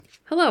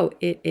Hello,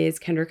 it is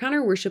Kendra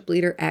Connor, worship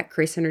leader at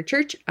Christ Center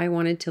Church. I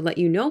wanted to let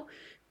you know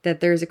that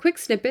there's a quick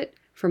snippet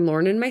from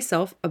Lauren and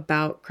myself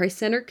about Christ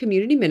Center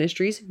Community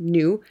Ministries'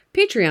 new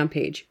Patreon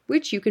page,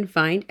 which you can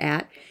find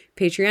at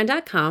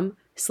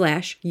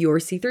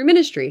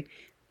patreon.com/yourc3ministry.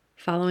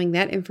 Following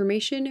that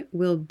information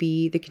will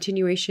be the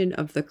continuation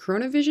of the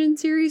Coronavision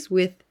series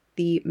with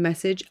the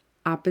message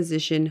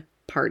Opposition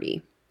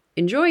Party.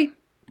 Enjoy!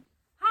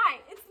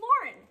 Hi, it's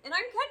Lauren. And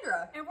I'm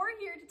Kendra. And we're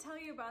here to tell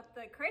you about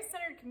the Christ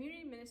Center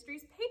Community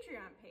Ministries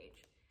Patreon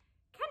page.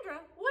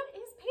 Kendra, what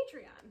is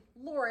Patreon?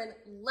 Lauren,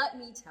 let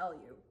me tell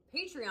you.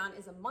 Patreon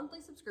is a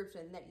monthly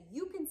subscription that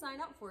you can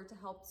sign up for to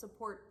help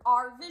support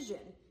our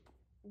vision.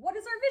 What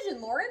is our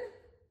vision, Lauren?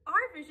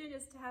 Our vision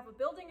is to have a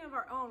building of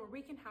our own where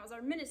we can house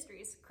our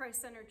ministries,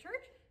 Christ Center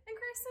Church and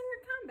Christ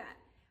Center Combat.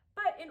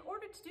 But in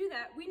order to do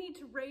that, we need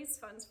to raise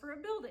funds for a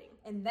building.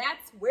 And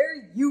that's where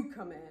you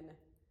come in.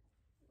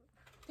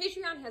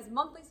 Patreon has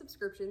monthly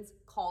subscriptions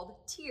called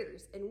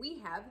tiers, and we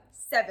have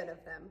 7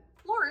 of them.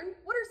 Lauren,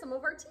 what are some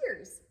of our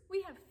tiers?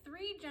 We have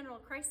 3 general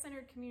Christ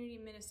Center Community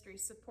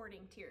Ministries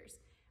supporting tiers.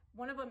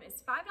 One of them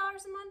is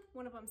 $5 a month,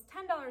 one of them is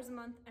 $10 a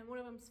month, and one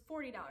of them is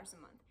 $40 a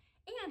month.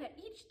 And at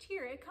each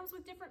tier, it comes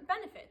with different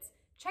benefits.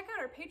 Check out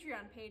our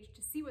Patreon page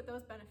to see what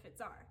those benefits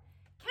are.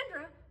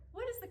 Kendra,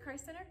 what does the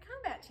Christ Center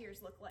Combat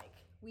tiers look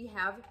like? We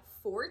have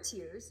 4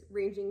 tiers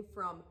ranging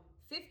from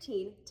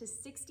 $15 to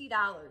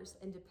 $60,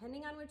 and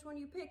depending on which one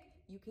you pick,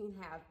 you can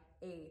have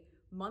a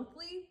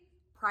monthly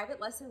private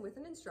lesson with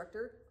an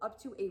instructor up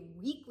to a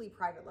weekly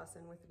private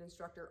lesson with an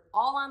instructor,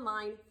 all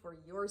online for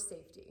your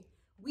safety.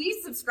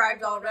 We've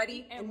subscribed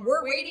already, and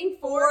we're waiting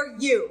for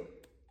you.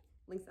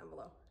 Links down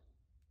below.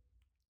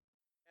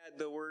 Add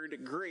the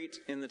word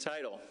great in the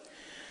title.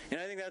 And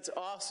I think that's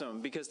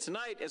awesome because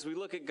tonight, as we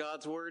look at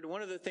God's Word,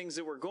 one of the things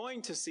that we're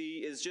going to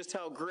see is just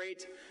how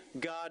great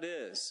God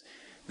is.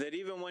 That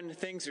even when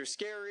things are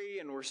scary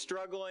and we're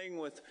struggling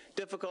with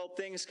difficult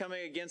things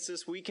coming against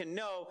us, we can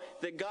know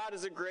that God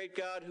is a great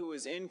God who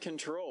is in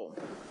control.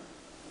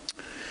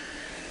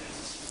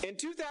 In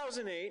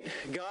 2008,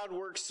 God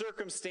worked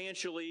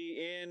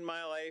circumstantially in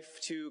my life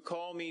to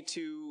call me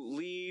to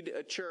lead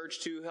a church,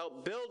 to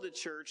help build a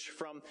church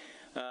from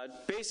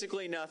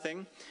basically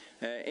nothing.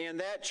 And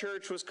that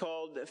church was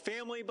called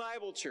Family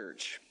Bible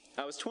Church.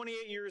 I was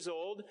 28 years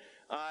old.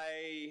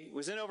 I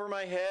was in over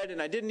my head,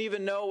 and I didn't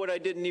even know what I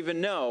didn't even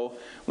know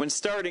when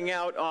starting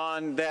out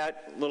on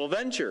that little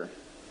venture.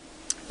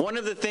 One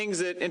of the things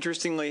that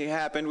interestingly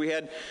happened, we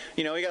got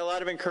a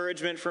lot of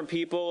encouragement from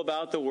people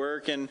about the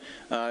work, and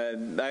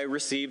I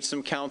received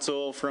some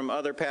counsel from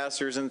other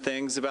pastors and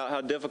things about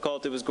how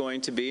difficult it was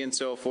going to be and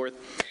so forth.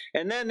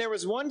 And then there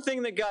was one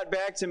thing that got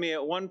back to me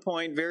at one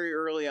point very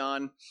early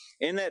on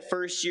in that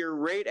first year,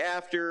 right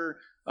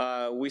after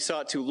we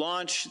sought to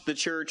launch the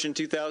church in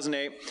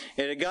 2008.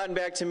 It had gotten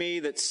back to me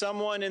that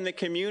someone in the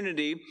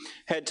community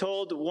had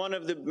told one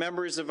of the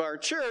members of our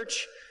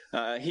church,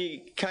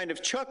 he kind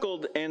of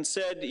chuckled and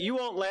said, "You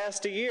won't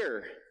last a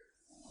year."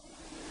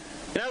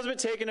 And I was a bit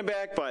taken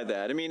aback by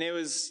that. I mean, it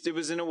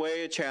was in a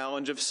way a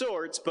challenge of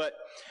sorts, but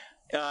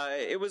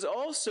it was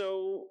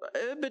also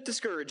a bit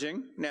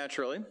discouraging,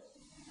 naturally.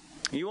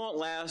 You won't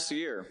last a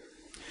year.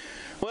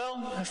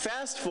 Well,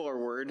 fast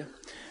forward,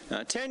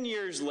 10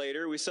 years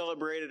later, we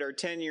celebrated our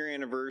 10-year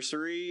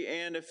anniversary,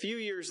 and a few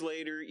years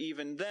later,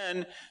 even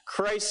then,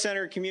 Christ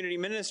Center Community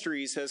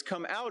Ministries has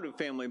come out of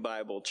Family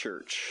Bible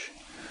Church.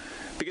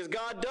 Because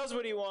God does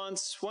what He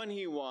wants, when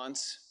He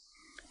wants,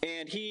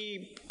 and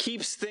He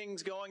keeps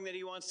things going that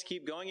He wants to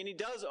keep going, and He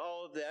does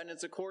all of that, and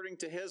it's according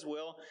to His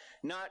will,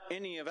 not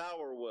any of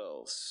our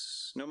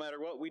wills, no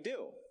matter what we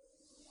do.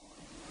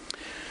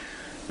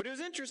 But it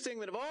was interesting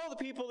that of all the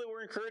people that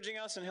were encouraging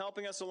us and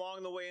helping us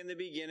along the way in the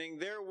beginning,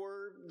 there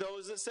were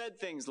those that said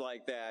things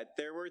like that.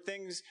 There were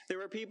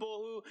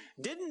people who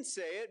didn't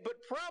say it, but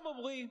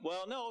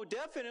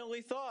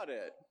definitely thought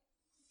it,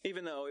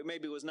 even though it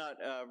maybe was not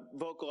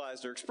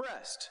vocalized or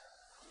expressed.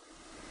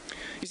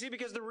 You see,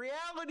 because the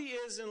reality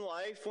is in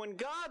life, when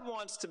God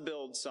wants to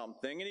build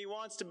something, and He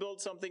wants to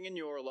build something in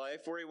your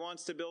life, or He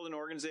wants to build an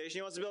organization,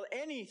 He wants to build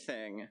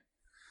anything,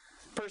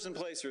 person,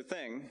 place, or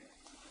thing,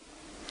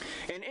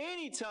 and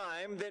any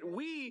time that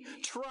we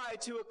try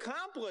to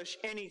accomplish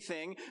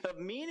anything of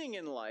meaning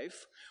in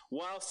life,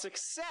 while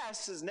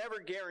success is never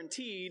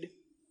guaranteed,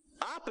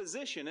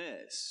 opposition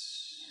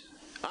is.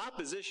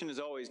 Opposition is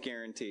always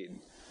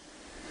guaranteed.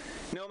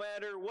 No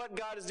matter what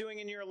God is doing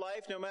in your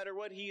life, no matter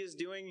what He is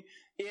doing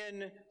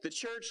in the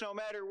church, no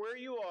matter where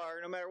you are,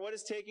 no matter what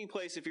is taking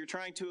place, if you're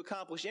trying to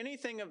accomplish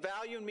anything of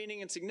value and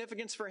meaning and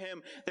significance for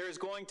Him, there is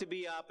going to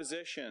be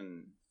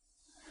opposition.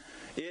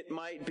 It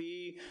might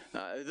be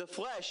the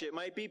flesh, it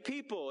might be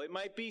people, it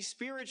might be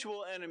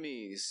spiritual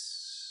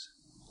enemies.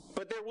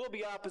 But there will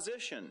be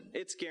opposition.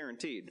 It's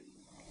guaranteed.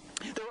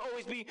 There will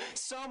always be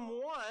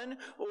someone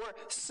or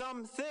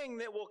something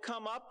that will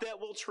come up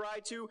that will try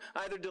to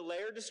either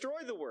delay or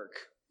destroy the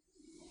work.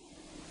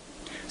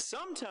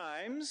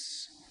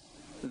 Sometimes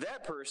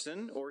that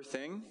person or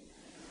thing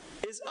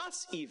is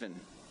us even.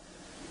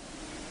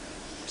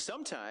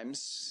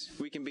 sometimes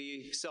we can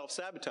be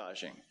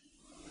self-sabotaging.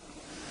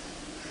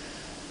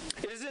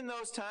 It is in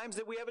those times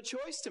that we have a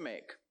choice to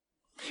make.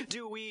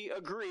 Do we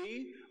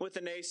agree with the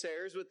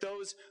naysayers, with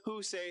those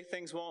who say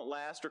things won't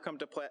last or come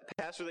to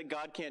pass or that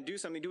God can't do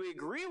something? Do we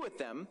agree with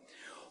them?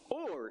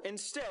 Or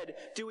instead,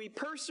 do we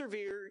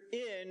persevere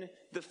in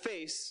the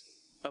face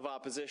of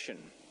opposition?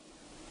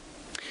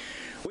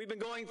 We've been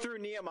going through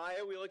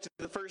Nehemiah. We looked at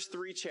the first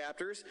 3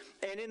 chapters.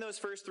 And in those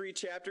first 3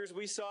 chapters,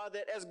 we saw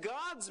that as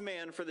God's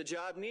man for the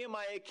job,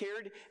 Nehemiah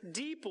cared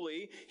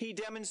deeply. He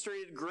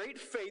demonstrated great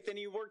faith, and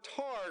he worked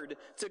hard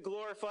to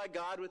glorify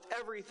God with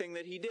everything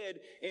that he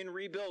did in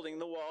rebuilding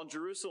the wall of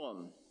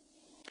Jerusalem.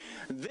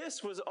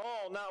 This was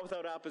all not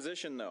without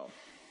opposition, though.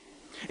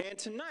 And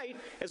tonight,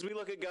 as we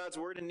look at God's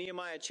word in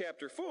Nehemiah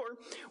chapter 4,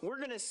 we're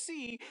going to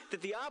see that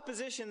the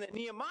opposition that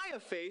Nehemiah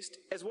faced,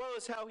 as well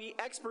as how he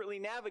expertly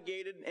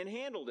navigated and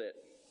handled it.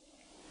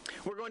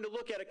 We're going to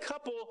look at a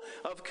couple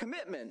of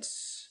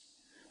commitments.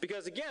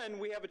 Because again,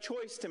 we have a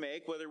choice to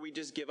make, whether we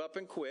just give up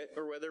and quit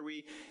or whether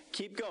we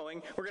keep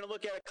going. We're going to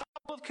look at a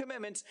couple of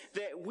commitments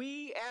that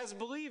we as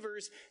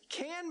believers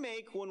can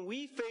make when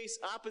we face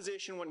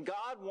opposition, when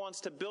God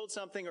wants to build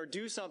something or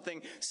do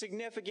something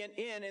significant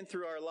in and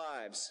through our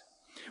lives.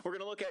 We're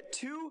going to look at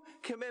 2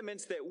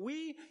 commitments that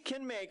we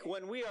can make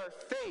when we are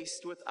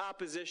faced with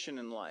opposition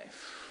in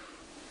life.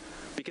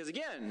 Because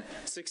again,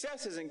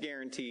 success isn't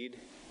guaranteed,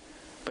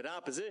 but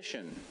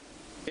opposition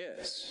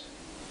is.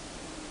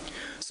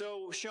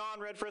 So Sean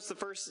read for us the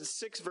first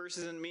 6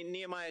 verses in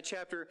Nehemiah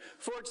chapter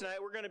 4 tonight.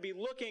 We're going to be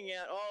looking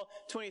at all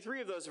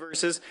 23 of those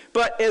verses.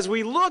 But as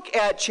we look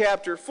at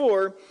chapter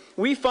 4,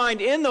 we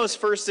find in those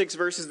first 6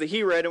 verses that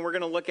he read, and we're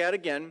going to look at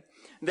again,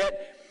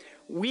 that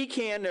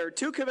there are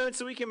 2 commitments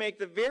that we can make.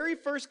 The very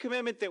first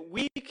commitment that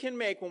we can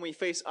make when we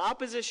face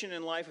opposition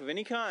in life of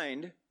any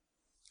kind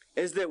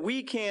is that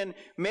we can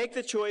make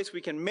the choice,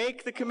 we can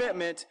make the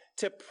commitment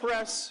to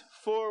press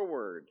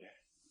forward.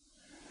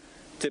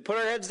 To put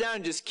our heads down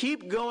and just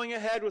keep going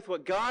ahead with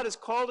what God has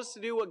called us to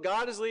do, what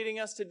God is leading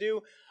us to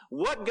do,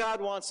 what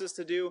God wants us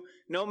to do,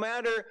 no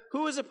matter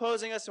who is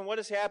opposing us and what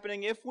is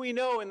happening. If we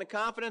know in the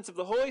confidence of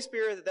the Holy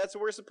Spirit that that's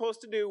what we're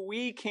supposed to do,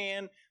 we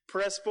can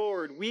press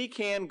forward. We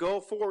can go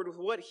forward with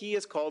what he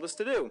has called us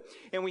to do.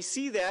 And we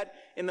see that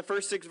in the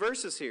first 6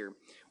 verses here,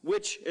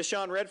 which, as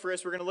Sean read for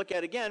us, we're going to look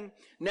at again.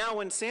 Now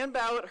when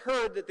Sanballat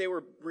heard that they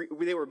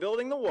were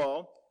building the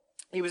wall,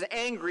 he was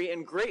angry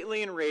and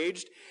greatly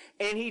enraged,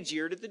 and he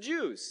jeered at the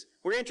Jews.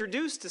 We're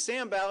introduced to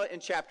Sanballat in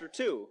chapter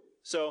 2.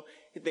 So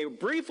they were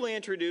briefly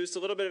introduced, a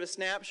little bit of a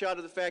snapshot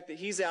of the fact that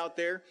he's out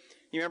there.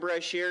 You remember I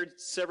shared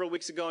several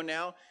weeks ago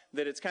now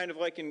that it's kind of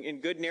like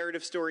in good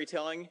narrative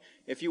storytelling.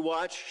 If you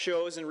watch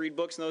shows and read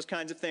books and those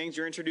kinds of things,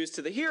 you're introduced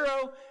to the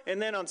hero,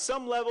 and then on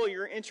some level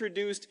you're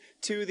introduced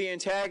to the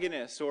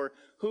antagonist, or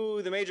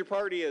who the major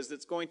party is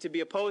that's going to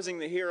be opposing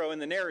the hero in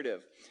the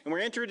narrative. And we're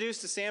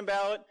introduced to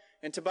Sanballat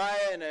and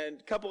Tobiah and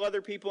a couple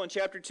other people in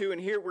chapter 2, and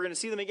here we're going to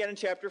see them again in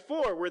chapter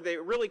 4, where they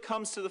really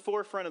comes to the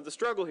forefront of the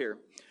struggle here.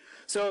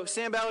 So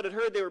Sanballat had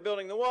heard they were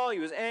building the wall. He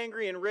was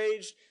angry,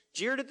 enraged,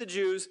 jeered at the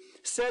Jews,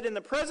 said in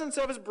the presence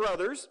of his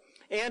brothers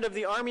and of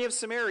the army of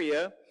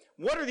Samaria,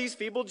 "What are these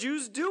feeble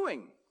Jews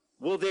doing?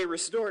 Will they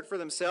restore it for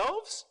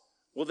themselves?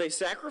 Will they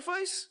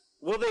sacrifice?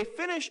 Will they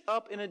finish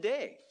up in a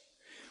day?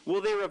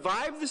 Will they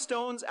revive the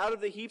stones out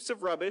of the heaps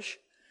of rubbish,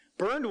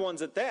 burned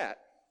ones at that?"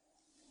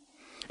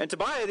 And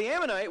Tobiah the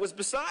Ammonite was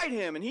beside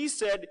him, and he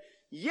said,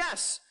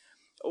 "Yes,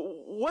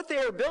 what they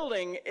are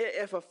building,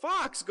 if a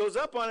fox goes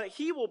up on it,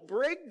 he will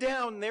break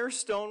down their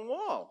stone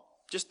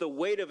wall." Just the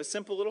weight of a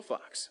simple little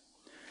fox.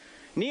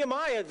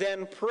 Nehemiah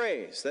then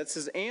prays. That's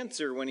his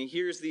answer when he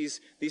hears these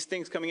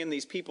things coming in,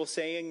 these people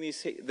saying,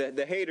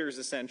 the haters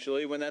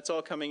essentially, when that's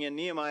all coming in.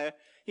 Nehemiah,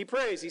 he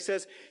prays. He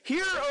says,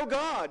 "Hear, O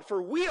God,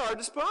 for we are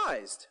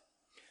despised.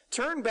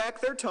 Turn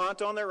back their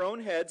taunt on their own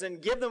heads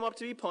and give them up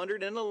to be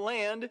plundered in a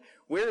land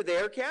where they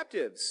are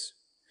captives.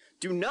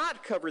 Do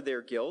not cover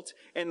their guilt,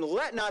 and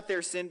let not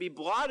their sin be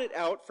blotted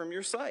out from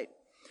your sight.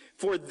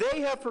 For they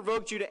have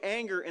provoked you to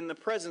anger in the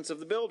presence of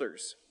the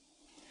builders."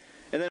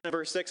 And then in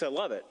verse 6, I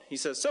love it. He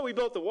says, "So we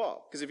built the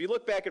wall." Because if you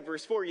look back at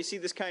verse 4, you see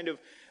this kind of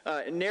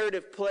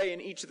narrative play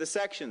in each of the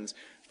sections.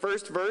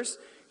 First verse,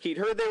 he'd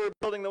heard they were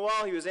building the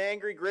wall. He was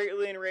angry,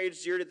 greatly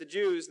enraged, jeered at the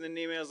Jews. And then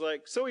Nehemiah was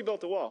like, "So we built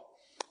the wall."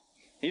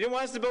 He didn't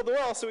want us to build the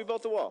wall, so we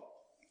built the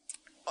wall.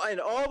 And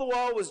all the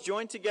wall was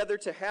joined together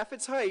to half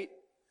its height,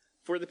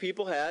 for the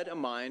people had a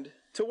mind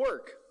to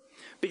work.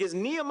 Because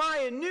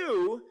Nehemiah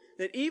knew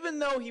that even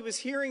though he was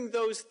hearing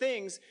those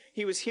things,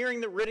 he was hearing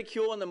the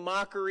ridicule and the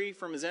mockery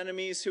from his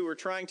enemies who were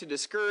trying to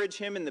discourage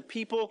him and the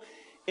people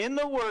in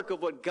the work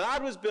of what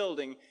God was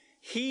building.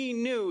 He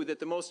knew that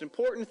the most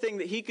important thing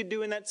that he could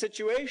do in that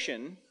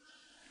situation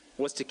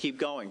was to keep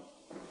going,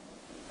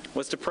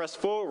 was to press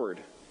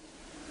forward,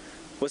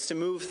 was to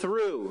move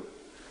through,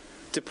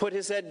 to put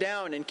his head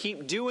down and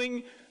keep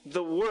doing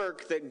the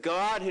work that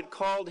God had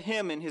called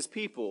him and his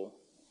people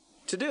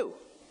to do.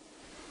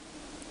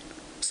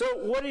 So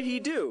what did he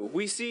do?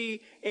 We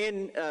see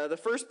in the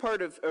first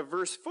part of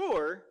verse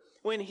 4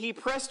 when he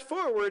pressed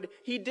forward,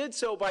 he did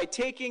so by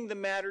taking the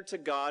matter to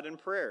God in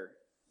prayer.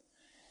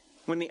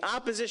 When the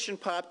opposition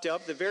popped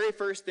up, the very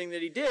first thing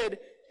that he did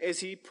is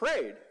he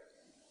prayed.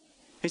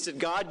 He said,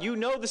 God, you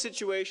know the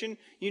situation,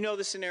 you know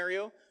the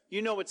scenario,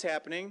 you know what's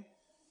happening.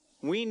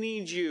 We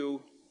need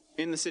you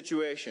in the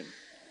situation.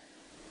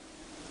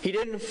 He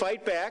didn't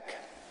fight back.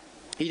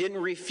 He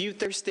didn't refute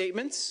their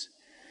statements.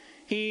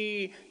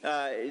 He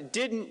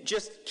didn't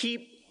just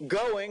keep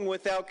going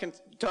without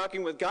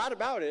talking with God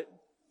about it.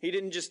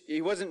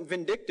 He wasn't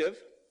vindictive.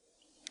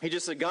 He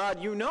just said,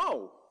 God, you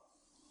know.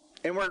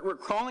 And we're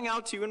calling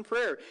out to you in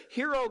prayer.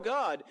 Hear, O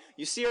God,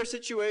 you see our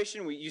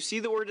situation. You see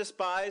that we're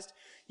despised.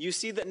 You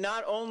see that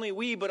not only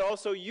we, but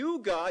also you,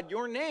 God,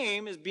 your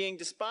name is being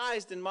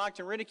despised and mocked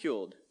and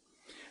ridiculed.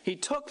 He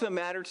took the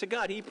matter to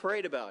God. He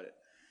prayed about it.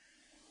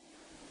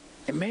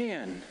 And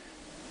man,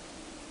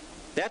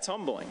 that's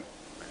humbling.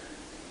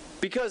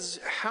 Because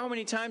how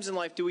many times in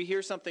life do we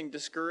hear something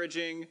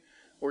discouraging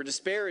or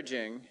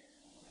disparaging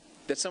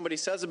that somebody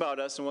says about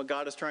us and what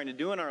God is trying to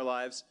do in our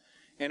lives,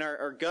 and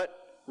our gut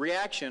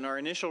reaction, our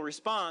initial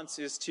response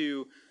is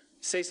to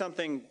say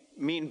something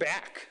mean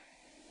back,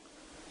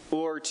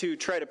 or to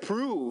try to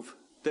prove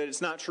that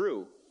it's not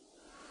true,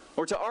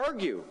 or to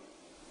argue.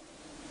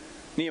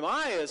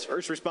 Nehemiah's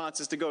first response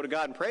is to go to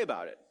God and pray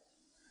about it.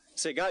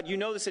 Say, God, you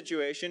know the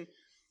situation.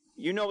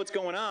 You know what's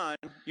going on.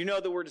 You know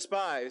that we're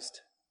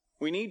despised.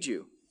 We need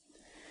you.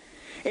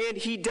 And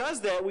he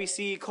does that. We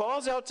see he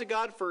calls out to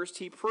God first.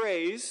 He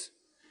prays.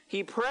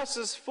 He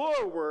presses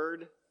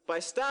forward by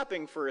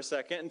stopping for a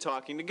second and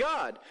talking to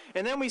God.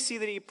 And then we see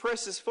that he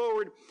presses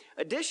forward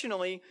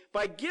additionally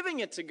by giving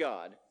it to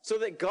God so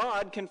that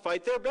God can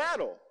fight their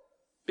battle.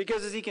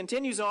 Because as he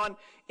continues on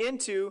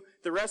into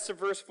the rest of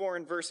verse 4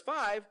 and verse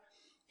 5,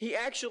 he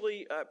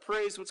actually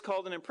prays what's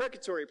called an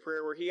imprecatory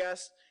prayer, where he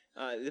asks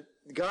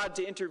God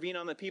to intervene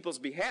on the people's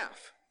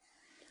behalf.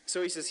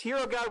 So he says, hear,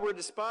 O God, we're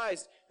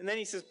despised. And then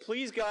he says,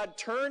 please, God,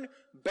 turn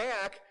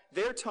back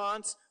their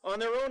taunts on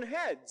their own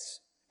heads,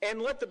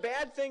 and let the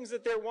bad things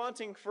that they're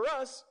wanting for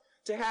us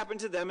to happen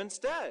to them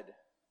instead.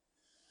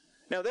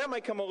 Now, that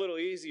might come a little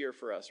easier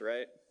for us,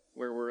 right?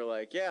 Where we're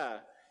like, yeah,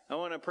 I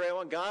want to pray. I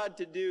want God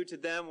to do to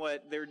them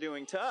what they're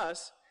doing to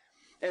us.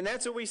 And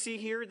that's what we see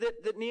here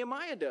that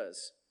Nehemiah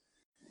does.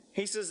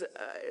 He says,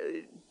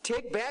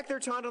 take back their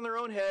taunt on their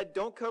own head.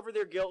 Don't cover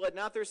their guilt. Let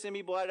not their sin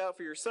be blotted out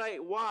for your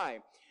sight. Why?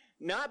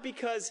 Not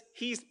because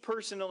he's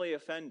personally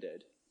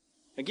offended.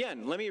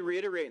 Again, let me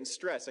reiterate and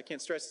stress. I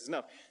can't stress this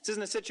enough. This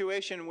isn't a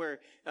situation where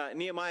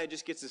Nehemiah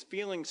just gets his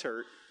feelings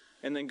hurt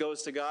and then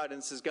goes to God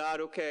and says,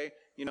 God, okay,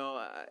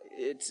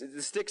 it's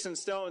the sticks and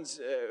stones.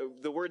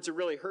 The words are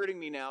really hurting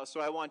me now, so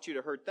I want you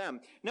to hurt them.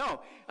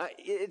 No,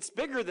 it's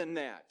bigger than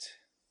that.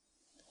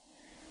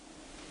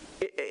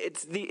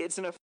 It's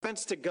an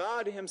offense to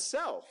God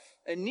himself.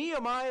 And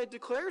Nehemiah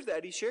declares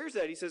that. He shares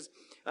that. He says,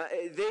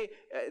 they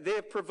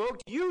have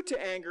provoked you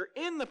to anger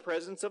in the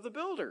presence of the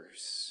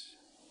builders.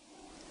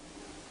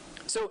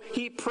 So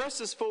he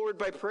presses forward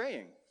by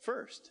praying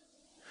first.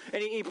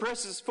 And he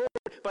presses forward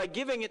by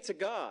giving it to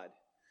God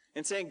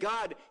and saying,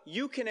 God,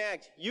 you can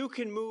act, you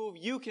can move,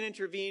 you can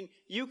intervene,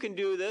 you can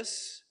do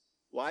this.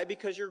 Why?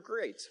 Because you're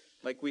great,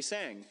 like we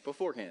sang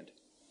beforehand.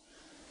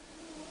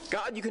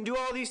 God, you can do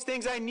all these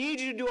things. I need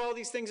you to do all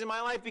these things in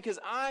my life because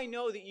I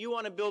know that you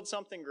want to build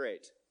something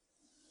great.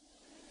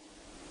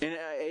 And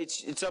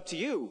it's up to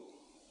you.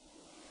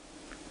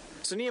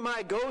 So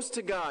Nehemiah goes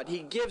to God. He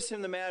gives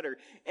him the matter.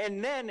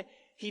 And then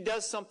he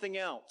does something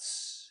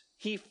else.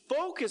 He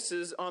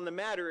focuses on the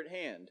matter at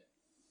hand.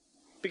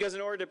 Because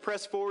in order to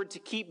press forward, to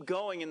keep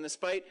going in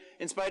spite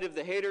of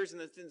the haters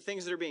and the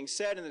things that are being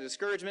said and the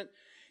discouragement,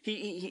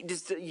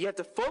 you have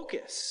to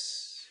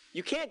focus.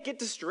 You can't get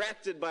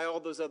distracted by all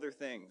those other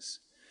things.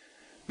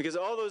 Because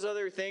all those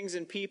other things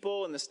and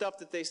people and the stuff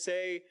that they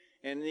say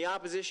and the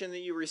opposition that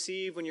you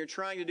receive when you're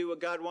trying to do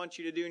what God wants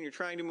you to do and you're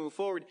trying to move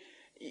forward,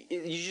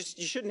 you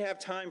shouldn't have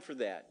time for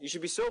that. You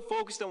should be so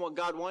focused on what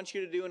God wants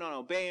you to do and on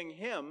obeying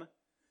Him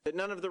that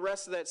none of the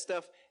rest of that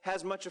stuff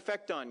has much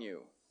effect on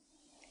you.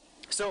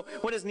 So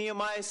what does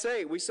Nehemiah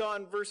say? We saw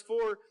in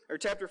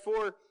chapter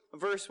 4,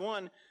 verse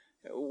 1,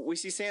 we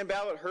see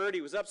Sanballat heard,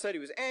 he was upset, he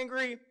was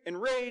angry,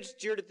 enraged,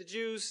 jeered at the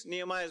Jews.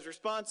 Nehemiah's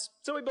response,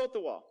 so we built the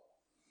wall.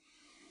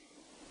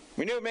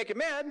 We knew it would make him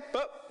mad,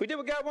 but we did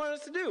what God wanted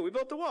us to do. We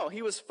built the wall.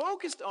 He was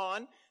focused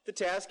on the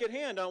task at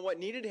hand, on what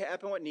needed to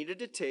happen, what needed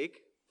to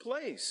take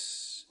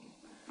place.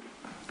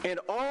 And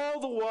all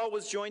the wall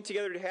was joined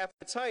together to half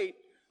its height.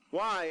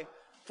 Why?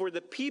 For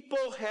the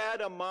people had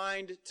a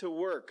mind to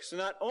work. So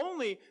not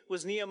only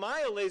was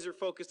Nehemiah laser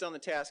focused on the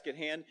task at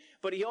hand,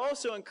 but he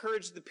also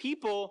encouraged the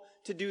people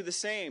to do the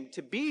same,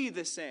 to be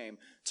the same,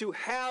 to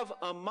have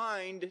a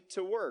mind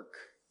to work.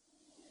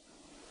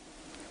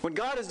 When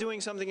God is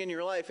doing something in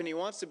your life and He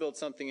wants to build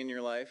something in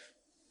your life,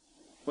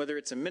 whether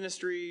it's a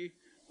ministry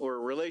or a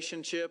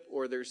relationship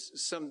or there's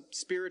some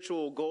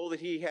spiritual goal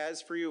that He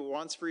has for you,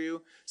 wants for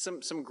you,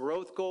 some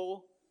growth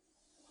goal,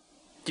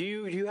 do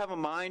you have a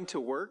mind to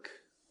work?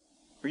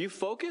 Are you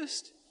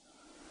focused?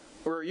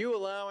 Or are you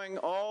allowing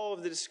all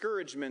of the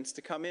discouragements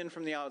to come in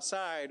from the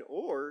outside,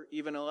 or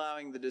even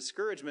allowing the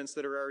discouragements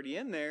that are already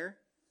in there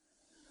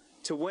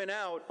to win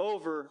out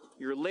over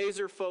your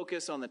laser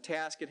focus on the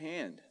task at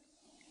hand?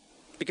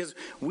 Because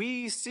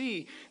we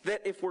see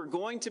that if we're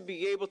going to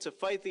be able to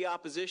fight the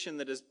opposition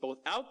that is both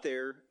out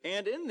there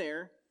and in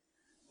there,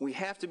 we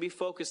have to be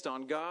focused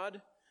on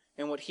God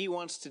and what He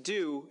wants to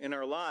do in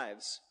our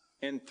lives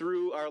and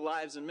through our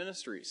lives and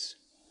ministries.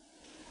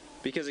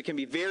 Because it can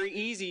be very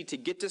easy to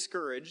get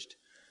discouraged,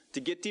 to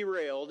get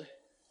derailed,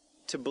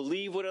 to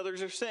believe what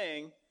others are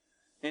saying,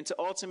 and to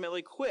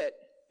ultimately quit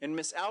and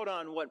miss out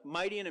on what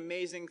mighty and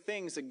amazing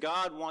things that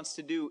God wants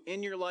to do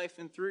in your life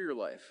and through your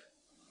life.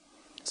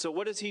 So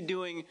what is He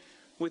doing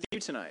with you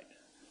tonight?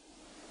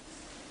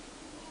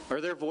 Are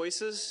there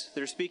voices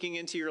that are speaking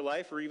into your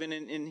life, or even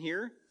in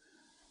here,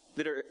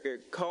 that are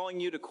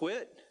calling you to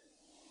quit?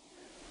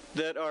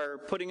 That are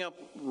putting up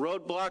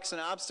roadblocks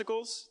and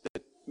obstacles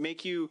that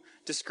make you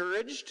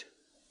discouraged?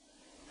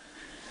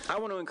 I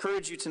want to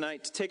encourage you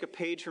tonight to take a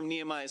page from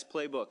Nehemiah's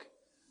playbook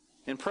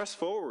and press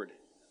forward.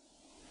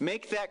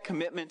 Make that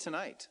commitment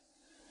tonight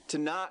to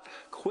not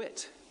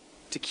quit,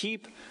 to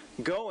keep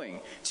going,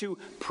 to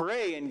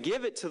pray and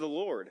give it to the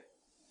Lord,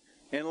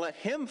 and let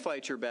Him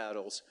fight your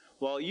battles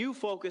while you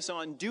focus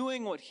on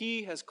doing what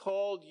He has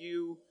called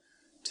you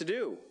to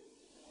do.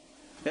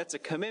 That's a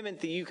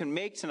commitment that you can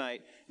make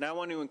tonight, and I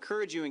want to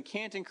encourage you and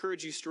can't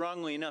encourage you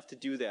strongly enough to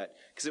do that,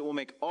 because it will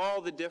make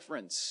all the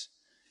difference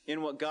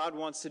in what God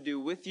wants to do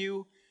with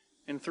you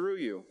and through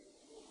you.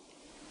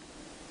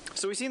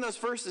 So we see in those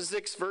first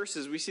 6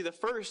 verses, we see the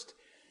first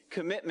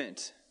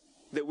commitment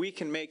that we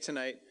can make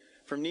tonight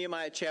from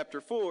Nehemiah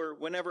chapter 4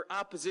 whenever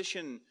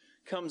opposition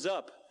comes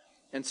up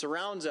and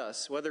surrounds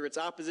us, whether it's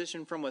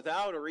opposition from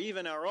without or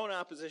even our own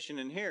opposition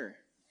in here.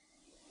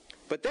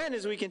 But then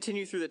as we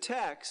continue through the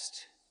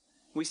text,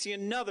 we see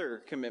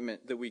another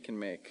commitment that we can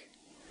make.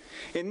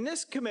 And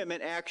this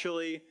commitment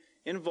actually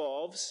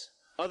involves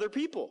other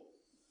people.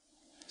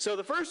 So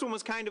the first one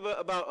was kind of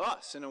about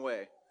us in a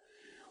way.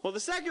 Well, the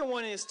second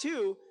one is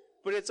too,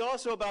 but it's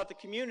also about the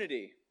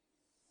community.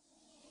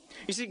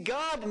 You see,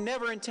 God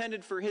never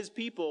intended for His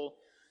people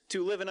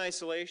to live in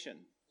isolation.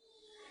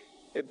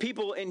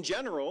 People in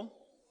general,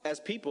 as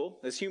people,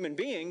 as human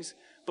beings,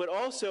 but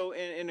also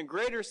in a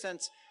greater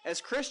sense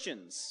as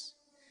Christians.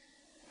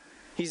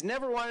 He's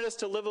never wanted us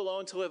to live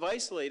alone, to live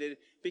isolated,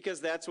 because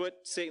that's what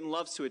Satan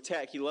loves to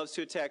attack. He loves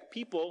to attack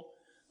people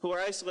who are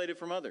isolated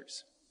from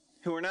others,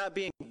 who are not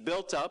being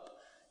built up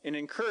and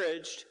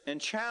encouraged and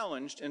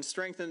challenged and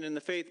strengthened in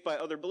the faith by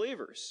other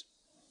believers.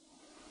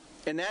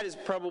 And that is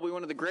probably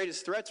one of the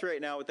greatest threats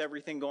right now with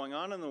everything going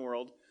on in the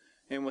world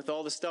and with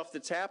all the stuff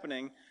that's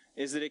happening,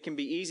 is that it can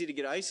be easy to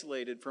get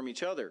isolated from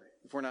each other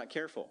if we're not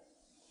careful.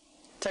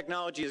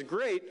 Technology is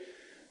great,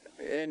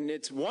 and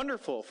it's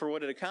wonderful for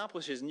what it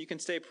accomplishes, and you can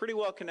stay pretty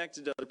well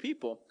connected to other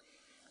people.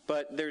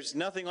 But there's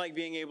nothing like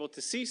being able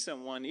to see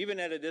someone, even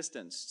at a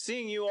distance.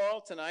 Seeing you all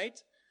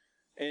tonight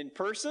in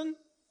person,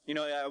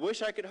 I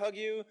wish I could hug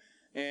you,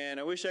 and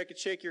I wish I could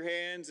shake your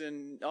hands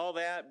and all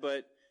that,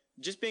 but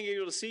just being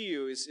able to see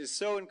you is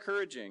so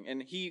encouraging.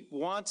 And He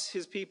wants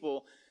His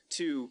people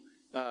to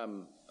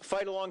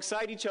fight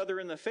alongside each other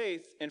in the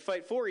faith and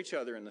fight for each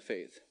other in the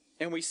faith.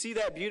 And we see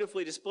that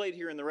beautifully displayed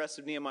here in the rest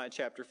of Nehemiah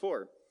chapter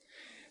 4.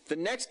 The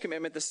next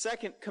commitment, the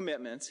second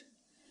commitment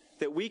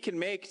that we can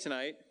make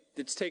tonight,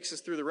 that takes us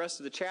through the rest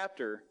of the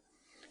chapter,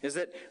 is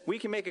that we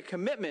can make a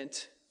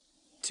commitment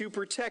to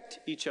protect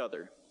each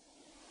other.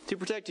 To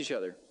protect each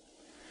other.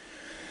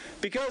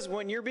 Because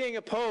when you're being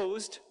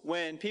opposed,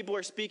 when people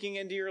are speaking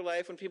into your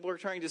life, when people are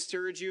trying to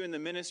discourage you in the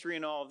ministry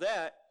and all of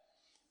that,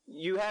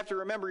 you have to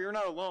remember you're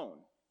not alone.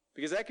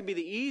 Because that can be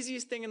the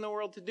easiest thing in the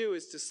world to do,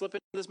 is to slip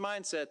into this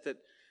mindset that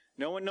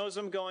no one knows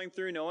what I'm going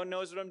through, no one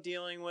knows what I'm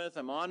dealing with,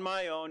 I'm on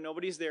my own,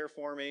 nobody's there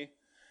for me.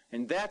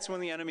 And that's when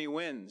the enemy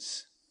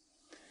wins.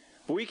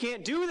 But we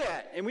can't do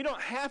that, and we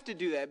don't have to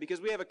do that, because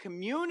we have a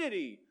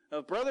community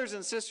of brothers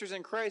and sisters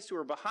in Christ who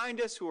are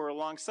behind us, who are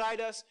alongside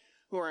us,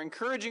 who are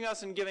encouraging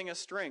us and giving us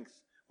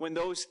strength when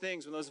those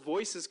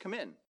voices come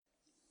in.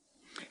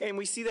 And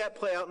we see that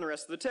play out in the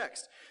rest of the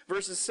text.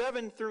 Verses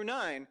 7 through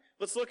 9,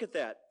 let's look at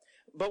that.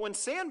 But when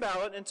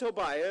Sanballat and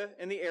Tobiah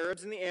and the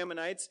Arabs and the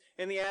Ammonites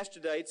and the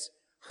Ashdodites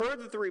heard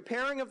that the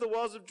repairing of the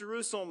walls of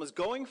Jerusalem was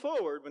going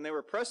forward, when they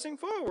were pressing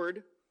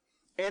forward,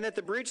 and that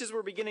the breaches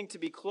were beginning to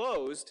be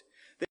closed,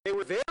 they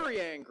were very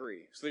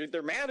angry. So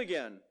they're mad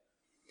again.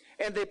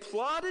 And they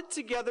plotted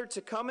together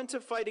to come and to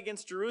fight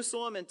against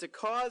Jerusalem and to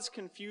cause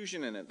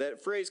confusion in it.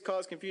 That phrase,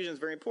 cause confusion, is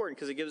very important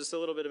because it gives us a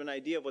little bit of an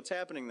idea of what's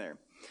happening there.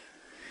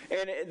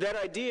 And that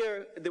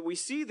idea that we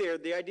see there,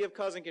 the idea of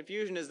causing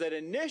confusion, is that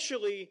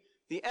initially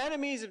the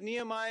enemies of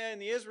Nehemiah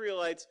and the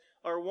Israelites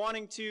are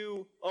wanting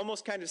to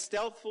almost kind of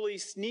stealthily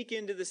sneak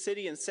into the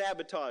city and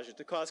sabotage it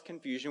to cause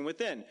confusion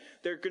within.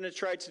 They're going to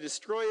try to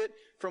destroy it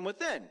from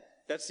within.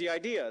 That's the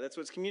idea. That's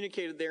what's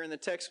communicated there in the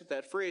text with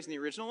that phrase in the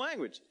original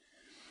language.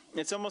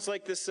 It's almost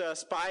like this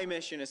spy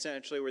mission,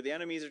 essentially, where the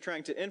enemies are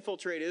trying to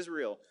infiltrate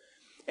Israel.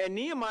 And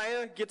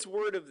Nehemiah gets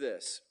word of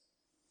this.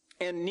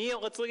 And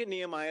let's look at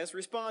Nehemiah's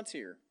response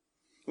here.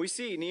 We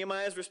see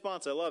Nehemiah's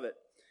response. I love it.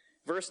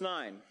 Verse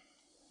 9.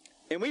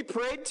 And we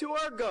prayed to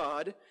our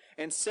God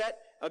and set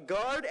a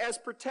guard as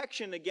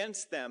protection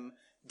against them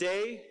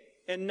day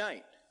and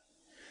night.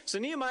 So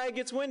Nehemiah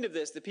gets wind of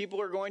this. The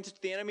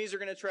enemies are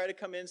going to try to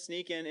come in,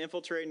 sneak in,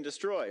 infiltrate, and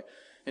destroy,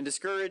 and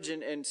discourage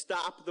and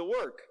stop the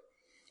work.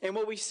 And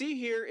what we see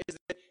here is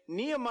that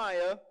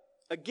Nehemiah,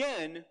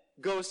 again,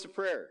 goes to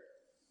prayer.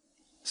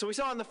 So we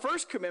saw in the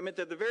first commitment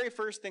that the very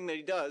first thing that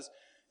he does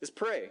is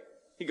pray.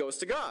 He goes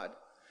to God.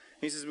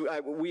 He says,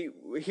 we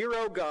hear,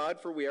 O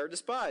God, for we are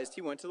despised.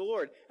 He went to the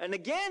Lord. And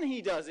again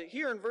he does it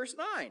here in verse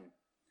 9.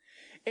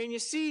 And you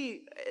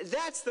see,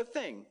 that's the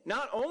thing.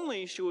 Not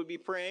only should we be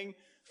praying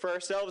for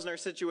ourselves and our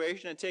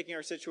situation and taking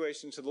our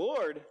situation to the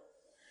Lord,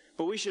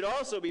 but we should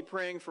also be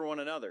praying for one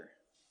another.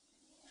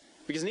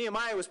 Because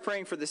Nehemiah was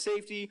praying for the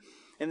safety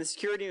and the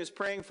security. He was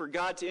praying for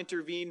God to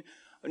intervene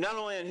not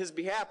only on his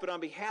behalf, but on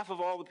behalf of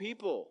all the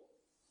people.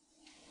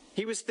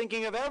 He was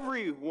thinking of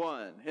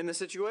everyone in the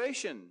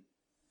situation.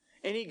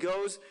 And he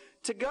goes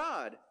to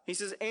God. He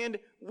says, and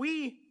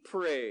we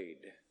prayed.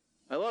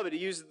 I love it. He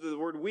uses the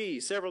word we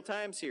several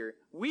times here.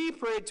 We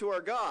prayed to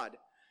our God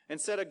and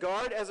set a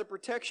guard as a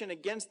protection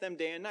against them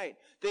day and night.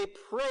 They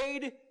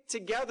prayed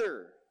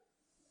together.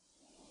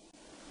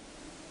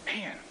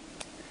 Man,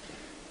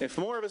 if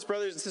more of us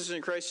brothers and sisters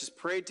in Christ just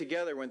prayed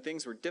together when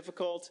things were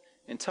difficult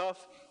and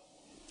tough,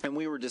 and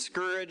we were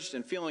discouraged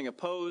and feeling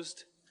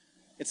opposed,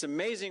 it's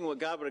amazing what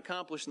God would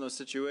accomplish in those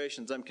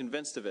situations. I'm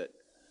convinced of it.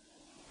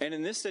 And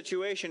in this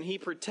situation, he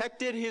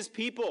protected his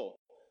people.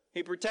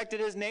 He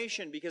protected his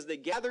nation because they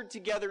gathered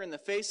together in the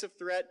face of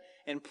threat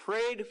and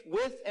prayed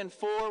with and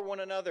for one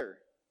another.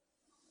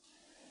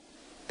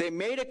 They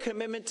made a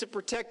commitment to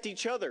protect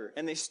each other,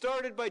 and they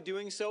started by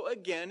doing so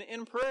again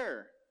in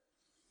prayer.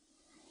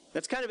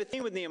 That's kind of a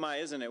theme with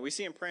Nehemiah, isn't it? We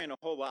see him praying a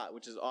whole lot,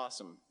 which is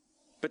awesome.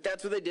 But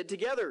that's what they did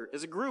together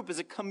as a group, as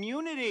a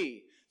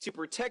community, to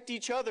protect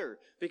each other,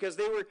 because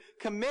they were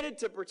committed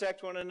to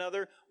protect one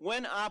another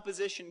when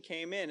opposition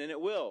came in, and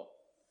it will.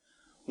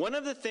 One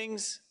of the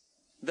things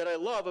that I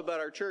love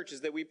about our church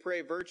is that we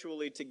pray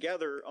virtually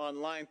together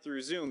online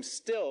through Zoom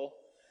still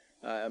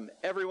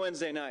every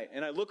Wednesday night,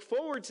 and I look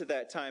forward to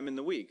that time in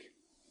the week.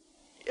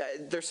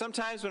 There's some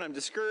times when I'm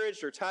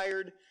discouraged or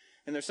tired,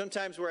 and there's some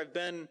times where I've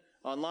been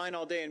online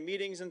all day in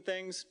meetings and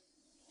things,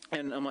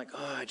 and I'm like,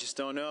 I just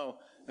don't know.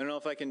 I don't know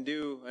if I can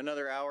do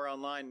another hour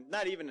online.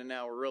 Not even an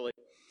hour, really.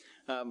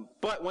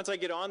 But once I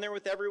get on there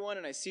with everyone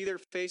and I see their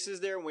faces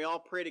there and we all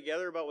pray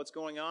together about what's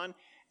going on,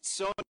 it's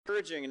so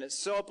encouraging and it's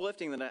so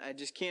uplifting that I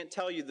just can't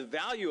tell you the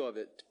value of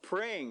it.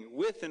 Praying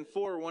with and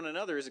for one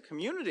another as a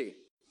community.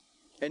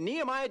 And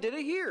Nehemiah did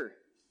it here.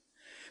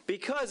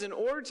 Because in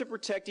order to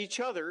protect each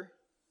other,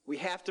 we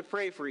have to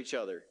pray for each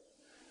other.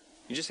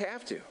 You just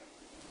have to.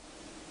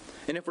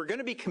 And if we're going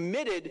to be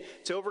committed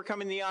to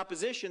overcoming the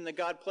opposition that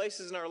God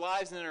places in our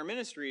lives and in our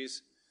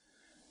ministries,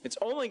 it's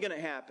only going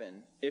to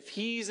happen if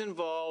he's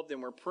involved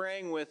and we're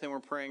praying with and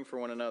we're praying for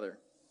one another.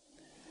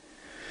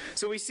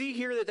 So we see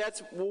here that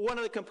that's one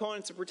of the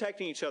components of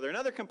protecting each other.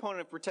 Another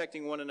component of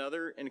protecting one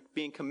another and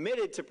being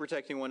committed to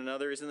protecting one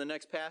another is in the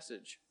next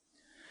passage.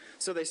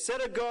 So they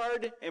set a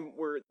guard and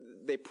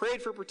they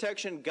prayed for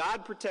protection.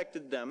 God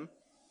protected them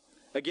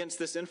against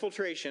this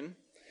infiltration.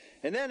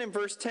 And then in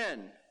verse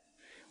 10,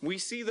 we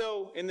see,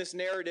 though, in this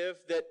narrative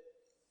that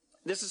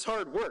this is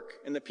hard work,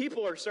 and the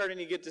people are starting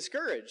to get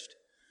discouraged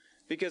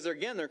because,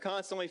 again, they're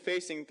constantly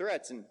facing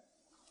threats. And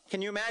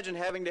can you imagine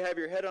having to have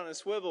your head on a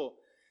swivel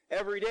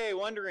every day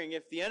wondering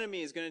if the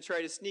enemy is going to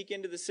try to sneak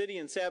into the city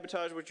and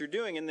sabotage what you're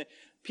doing? And the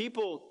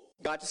people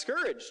got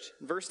discouraged.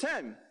 Verse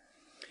 10,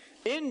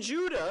 in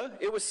Judah,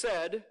 it was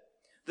said,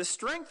 the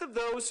strength of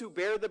those who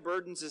bear the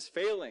burdens is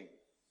failing.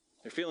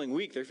 They're feeling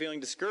weak. They're feeling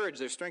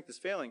discouraged. Their strength is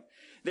failing.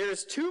 There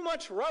is too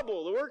much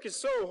rubble. The work is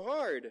so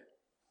hard.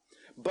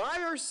 By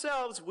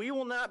ourselves, we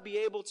will not be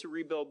able to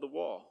rebuild the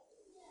wall.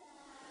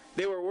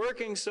 They were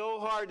working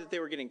so hard that they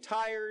were getting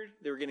tired.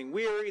 They were getting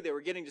weary. They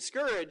were getting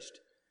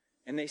discouraged.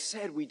 And they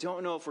said, we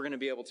don't know if we're going to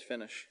be able to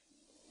finish.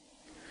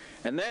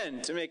 And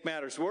then, to make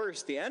matters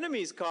worse, the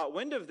enemies caught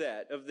wind of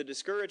that, of the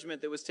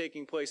discouragement that was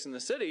taking place in the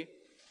city.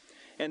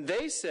 And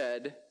they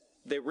said,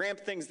 they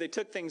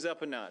took things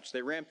up a notch.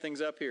 They ramped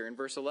things up here in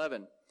verse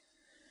 11.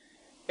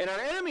 And our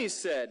enemies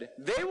said,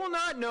 they will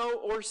not know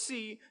or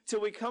see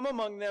till we come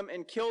among them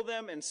and kill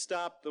them and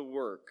stop the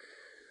work.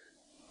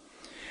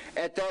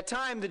 At that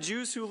time, the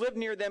Jews who lived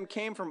near them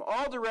came from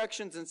all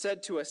directions and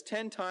said to us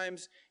 10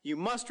 times, you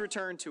must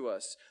return to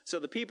us. So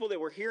the people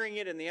that were hearing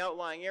it in the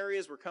outlying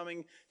areas were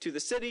coming to the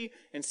city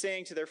and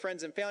saying to their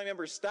friends and family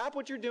members, stop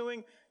what you're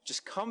doing.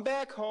 Just come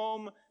back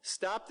home.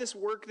 Stop this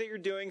work that you're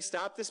doing.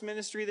 Stop this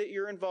ministry that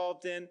you're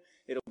involved in.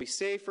 It'll be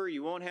safer.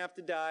 You won't have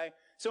to die.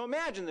 So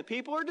imagine the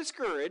people are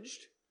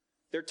discouraged.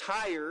 They're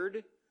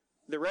tired.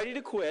 They're ready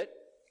to quit.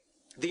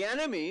 The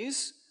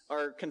enemies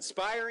are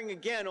conspiring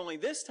again, only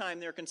this time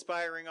they're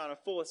conspiring on a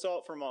full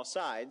assault from all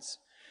sides.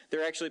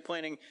 They're actually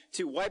planning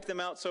to wipe them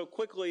out so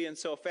quickly and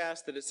so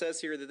fast that it says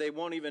here that they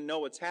won't even know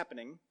what's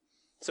happening.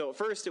 So at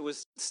first it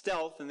was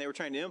stealth and they were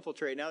trying to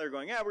infiltrate. Now they're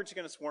going, we're just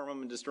going to swarm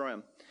them and destroy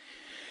them.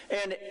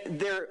 And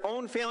their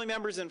own family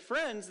members and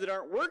friends that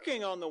aren't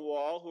working on the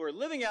wall, who are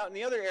living out in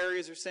the other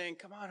areas, are saying,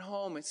 come on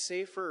home, it's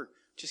safer.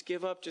 Just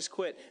give up, just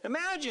quit.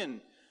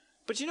 Imagine.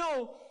 But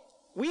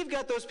we've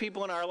got those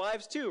people in our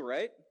lives too,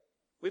 right?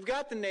 We've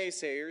got the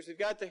naysayers, we've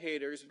got the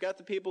haters, we've got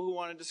the people who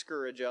want to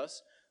discourage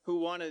us,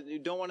 who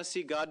don't want to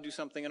see God do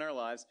something in our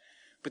lives.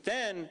 But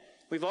then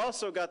we've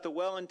also got the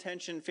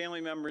well-intentioned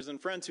family members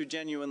and friends who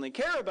genuinely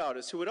care about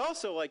us, who would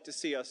also like to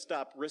see us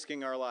stop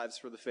risking our lives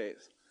for the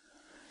faith.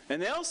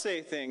 And they'll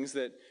say things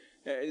that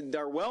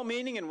are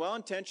well-meaning and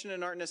well-intentioned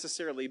and aren't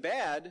necessarily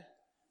bad,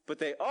 but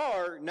they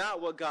are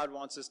not what God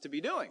wants us to be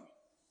doing,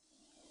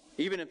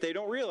 even if they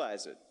don't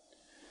realize it.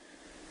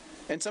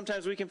 And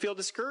sometimes we can feel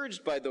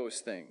discouraged by those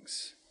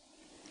things.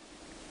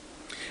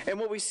 And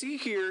what we see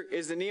here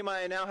is that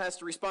Nehemiah now has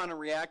to respond and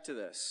react to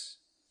this.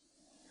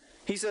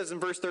 He says in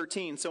verse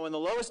 13, so in the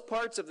lowest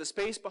parts of the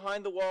space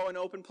behind the wall in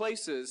open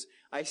places,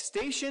 I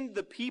stationed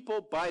the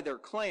people by their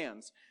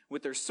clans,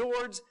 with their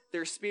swords,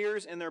 their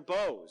spears, and their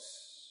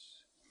bows.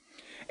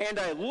 And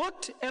I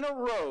looked and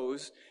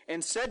arose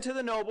and said to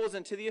the nobles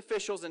and to the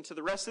officials and to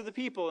the rest of the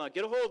people, now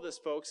get a hold of this,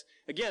 folks.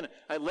 Again,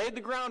 I laid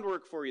the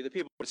groundwork for you. The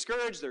people are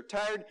discouraged, they're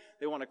tired,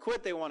 they want to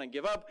quit, they want to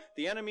give up.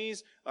 The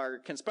enemies are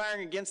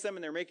conspiring against them,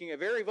 and they're making it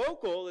very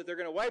vocal that they're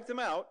going to wipe them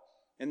out.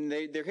 And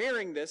they're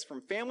hearing this from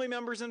family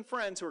members and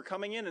friends who are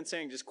coming in and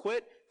saying, just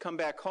quit, come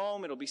back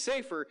home, it'll be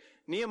safer.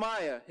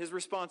 Nehemiah, his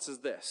response is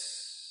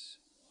this: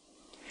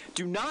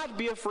 do not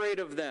be afraid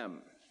of them.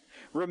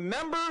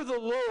 Remember the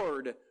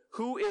Lord,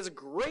 who is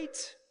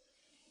great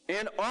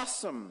and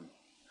awesome,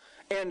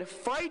 and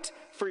fight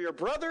for your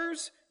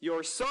brothers,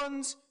 your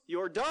sons,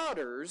 your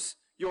daughters,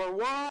 your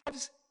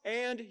wives,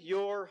 and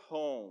your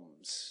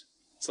homes.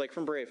 It's like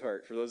from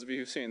Braveheart, for those of you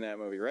who've seen that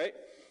movie, right?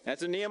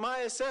 That's what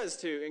Nehemiah says,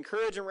 to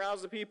encourage and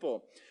rouse the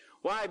people.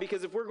 Why?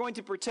 Because if we're going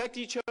to protect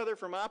each other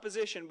from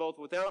opposition, both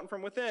without and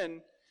from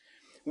within,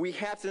 we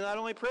have to not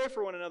only pray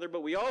for one another,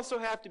 but we also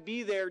have to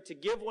be there to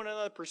give one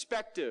another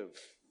perspective.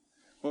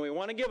 When we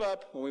want to give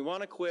up, when we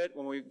want to quit,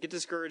 when we get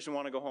discouraged and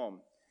want to go home.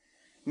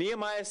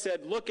 Nehemiah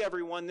said, look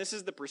everyone, this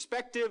is the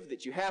perspective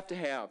that you have to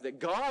have. That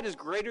God is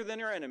greater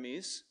than our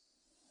enemies.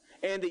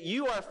 And that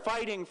you are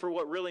fighting for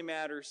what really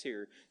matters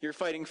here. You're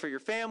fighting for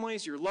your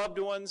families, your loved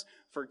ones,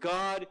 for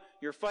God.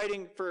 You're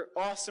fighting for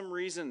awesome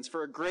reasons,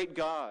 for a great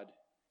God.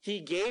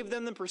 He gave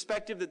them the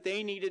perspective that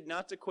they needed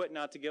not to quit,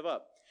 not to give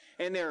up.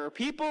 And there are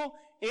people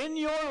in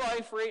your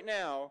life right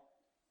now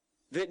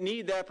that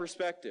need that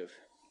perspective,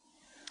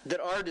 that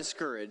are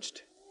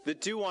discouraged, that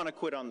do want to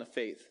quit on the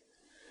faith,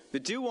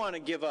 that do want to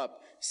give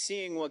up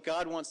seeing what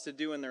God wants to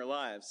do in their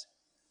lives.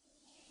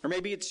 Or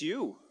maybe it's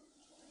you.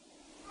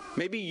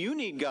 Maybe you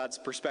need God's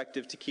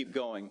perspective to keep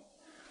going,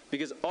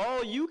 because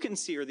all you can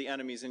see are the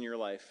enemies in your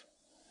life.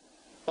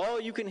 All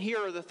you can hear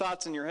are the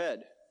thoughts in your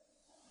head.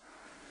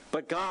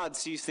 But God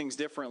sees things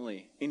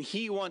differently, and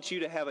He wants you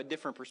to have a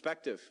different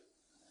perspective.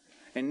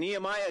 And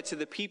Nehemiah to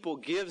the people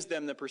gives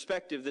them the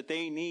perspective that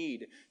they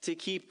need to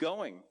keep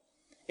going.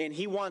 And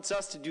He wants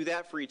us to do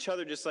that for each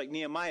other, just like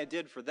Nehemiah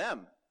did for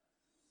them.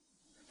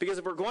 Because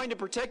if we're going to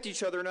protect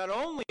each other, not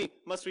only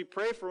must we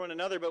pray for one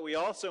another, but we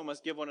also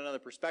must give one another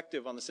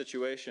perspective on the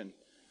situation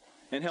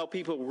and help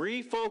people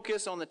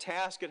refocus on the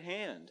task at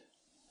hand,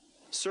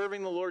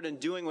 serving the Lord and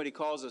doing what He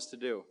calls us to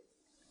do.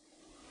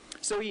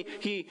 So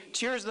he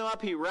cheers them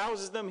up, he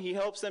rouses them, he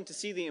helps them to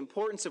see the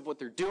importance of what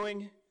they're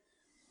doing.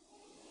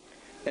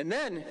 And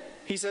then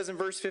he says in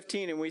verse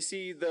 15, and we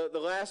see the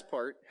last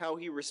part, how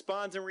he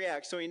responds and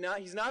reacts. So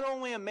he's not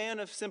only a man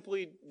of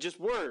simply just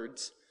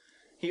words,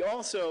 he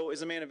also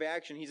is a man of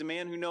action. He's a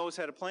man who knows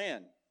how to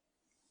plan.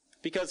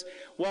 Because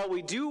while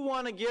we do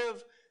want to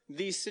give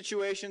these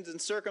situations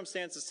and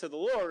circumstances to the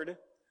Lord,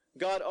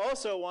 God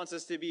also wants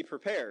us to be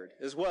prepared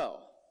as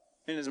well,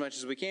 in as much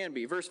as we can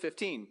be. Verse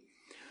 15,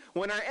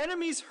 when our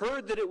enemies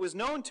heard that it was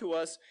known to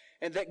us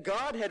and that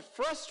God had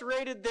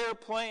frustrated their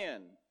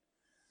plan.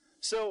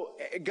 So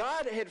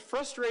God had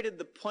frustrated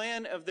the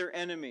plan of their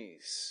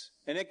enemies,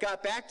 and it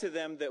got back to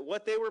them that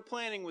what they were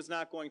planning was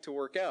not going to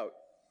work out.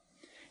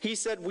 He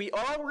said, we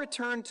all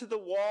returned to the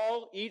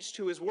wall, each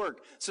to his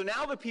work. So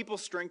now the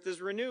people's strength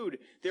is renewed.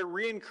 They're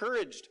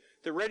re-encouraged.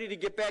 They're ready to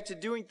get back to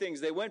doing things.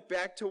 They went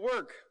back to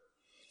work.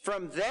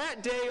 From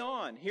that day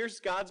on, here's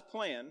God's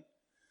plan.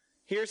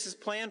 Here's His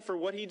plan for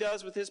what He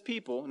does with His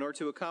people in order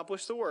to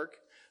accomplish the work.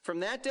 From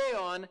that day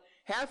on,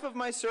 half of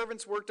my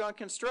servants worked on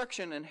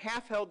construction, and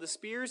half held the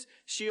spears,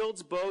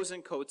 shields, bows,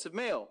 and coats of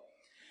mail.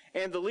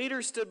 And the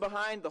leaders stood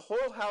behind the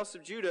whole house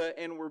of Judah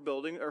and who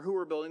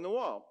were building the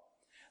wall.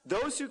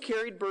 Those who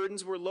carried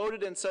burdens were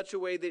loaded in such a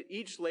way that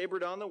each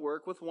labored on the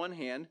work with one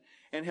hand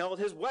and held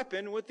his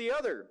weapon with the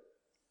other.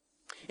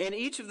 And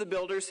each of the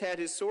builders had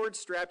his sword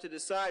strapped at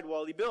his side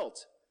while he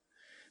built.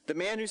 The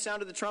man who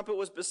sounded the trumpet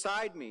was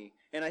beside me,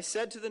 and I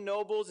said to the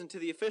nobles and to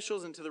the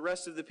officials and to the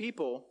rest of the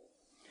people,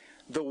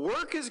 the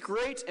work is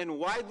great and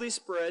widely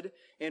spread,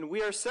 and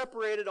we are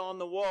separated on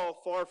the wall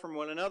far from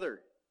one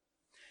another.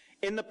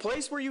 In the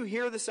place where you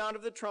hear the sound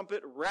of the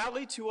trumpet,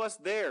 rally to us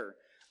there.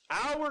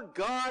 Our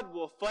God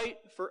will fight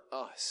for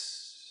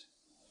us.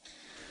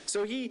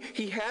 So he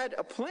had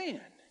a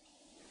plan.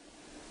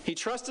 He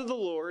trusted the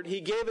Lord.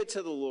 He gave it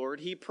to the Lord.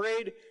 He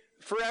prayed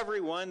for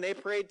everyone. They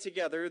prayed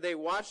together. They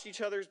watched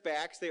each other's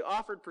backs. They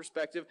offered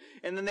perspective.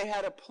 And then they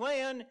had a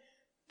plan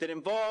that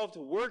involved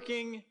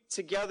working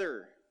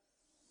together.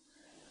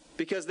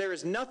 Because there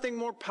is nothing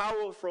more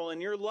powerful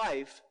in your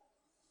life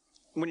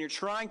when you're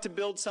trying to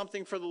build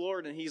something for the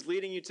Lord and He's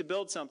leading you to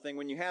build something,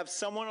 when you have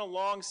someone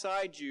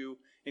alongside you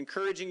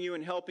encouraging you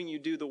and helping you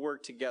do the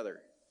work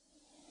together.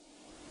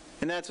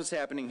 And that's what's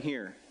happening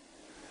here.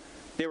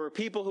 There were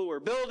people who were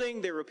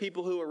building, there were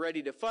people who were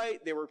ready to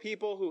fight, there were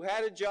people who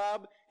had a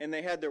job and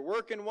they had their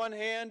work in one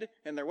hand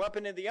and their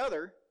weapon in the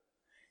other.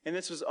 And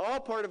this was all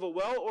part of a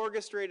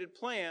well-orchestrated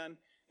plan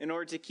in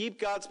order to keep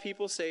God's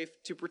people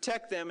safe, to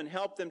protect them and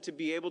help them to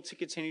be able to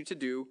continue to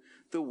do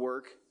the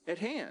work at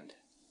hand.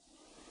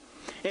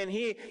 And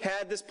he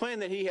had this plan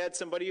that he had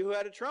somebody who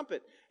had a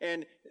trumpet.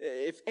 And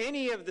if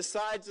any of the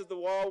sides of the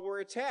wall were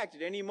attacked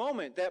at any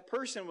moment, that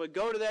person would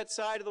go to that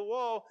side of the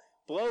wall,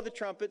 blow the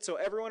trumpet so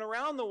everyone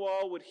around the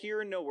wall would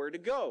hear and know where to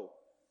go.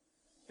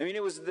 I mean,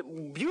 it was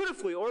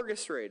beautifully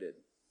orchestrated.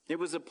 It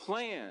was a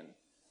plan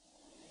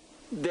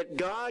that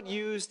God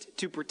used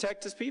to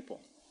protect His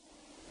people.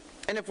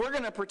 And if we're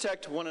going to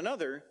protect one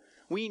another,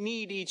 we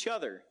need each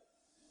other.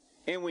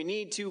 And we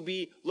need to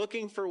be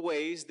looking for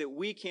ways that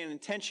we can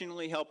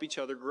intentionally help each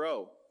other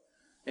grow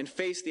and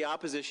face the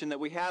opposition that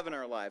we have in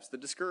our lives, the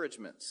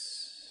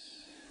discouragements.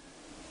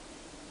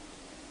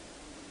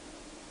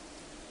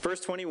 Verse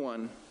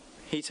 21,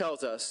 he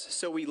tells us,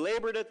 "So we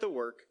labored at the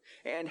work,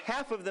 and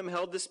half of them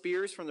held the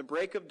spears from the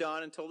break of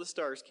dawn until the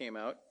stars came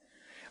out.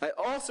 I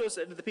also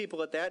said to the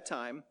people at that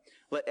time,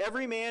 let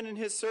every man and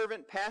his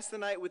servant pass the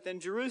night within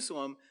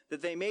Jerusalem,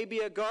 that they may be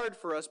a guard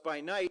for us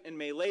by night and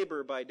may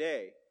labor by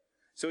day."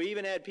 So he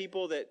even had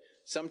people that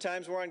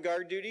sometimes were on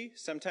guard duty,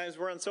 sometimes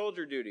were on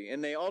soldier duty,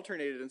 and they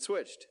alternated and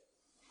switched.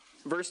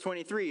 Verse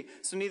 23,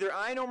 "So neither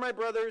I nor my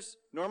brothers,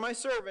 nor my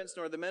servants,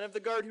 nor the men of the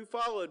guard who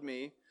followed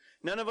me,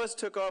 none of us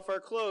took off our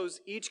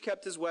clothes, each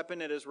kept his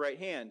weapon at his right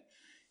hand."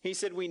 He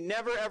said, we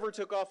never ever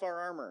took off our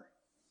armor.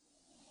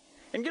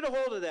 And get a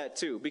hold of that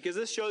too, because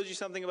this shows you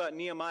something about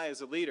Nehemiah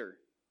as a leader.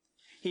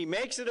 He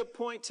makes it a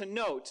point to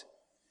note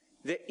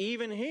that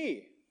even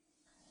he,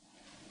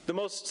 the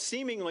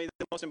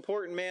most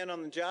important man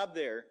on the job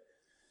there,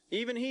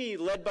 even he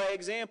led by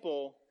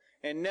example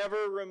and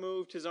never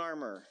removed his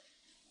armor.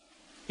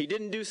 He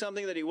didn't do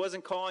something that he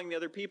wasn't calling the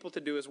other people to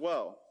do as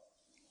well.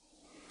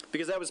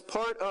 Because that was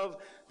part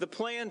of the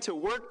plan to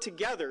work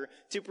together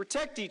to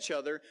protect each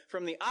other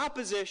from the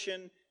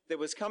opposition that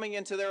was coming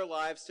into their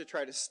lives to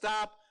try to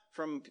stop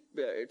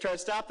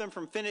them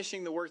from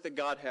finishing the work that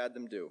God had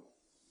them do.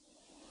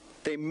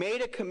 They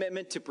made a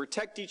commitment to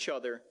protect each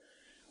other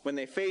when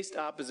they faced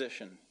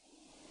opposition.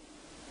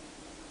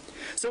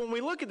 So when we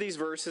look at these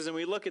verses and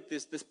we look at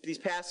these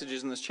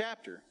passages in this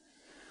chapter,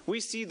 we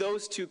see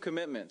those two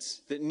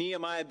commitments that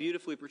Nehemiah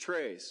beautifully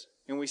portrays,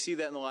 and we see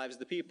that in the lives of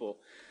the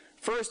people.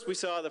 First, we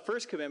saw the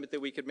first commitment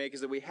that we could make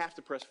is that we have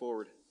to press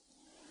forward.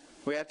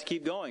 We have to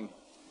keep going.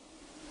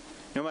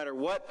 No matter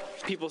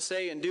what people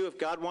say and do, if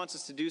God wants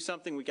us to do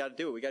something, we got to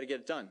do it. We got to get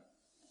it done.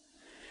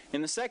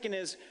 And the second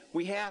is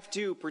we have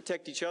to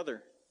protect each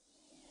other.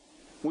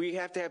 We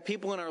have to have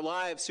people in our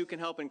lives who can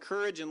help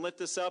encourage and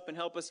lift us up and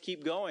help us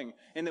keep going,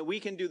 and that we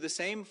can do the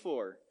same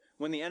for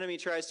when the enemy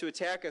tries to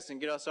attack us and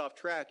get us off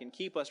track and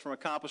keep us from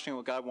accomplishing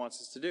what God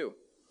wants us to do.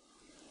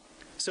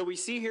 So we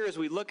see here as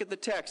we look at the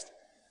text,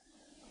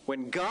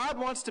 when God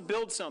wants to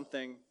build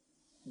something,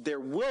 there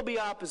will be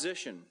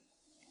opposition.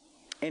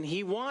 And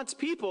He wants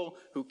people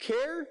who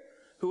care,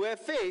 who have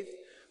faith,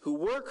 who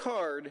work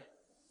hard,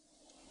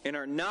 and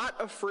are not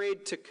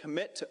afraid to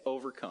commit to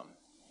overcome.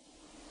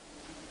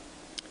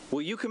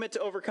 Will you commit to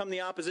overcome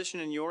the opposition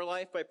in your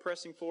life by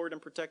pressing forward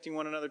and protecting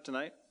one another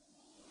tonight?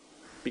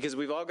 Because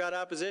we've all got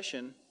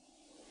opposition.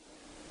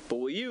 But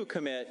will you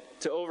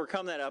commit to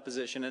overcome that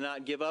opposition and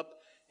not give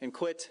up and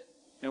quit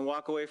and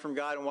walk away from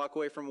God and walk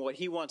away from what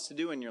He wants to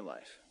do in your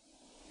life?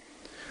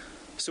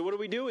 So what do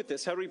we do with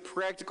this? How do we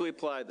practically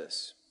apply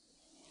this?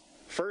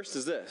 First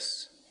is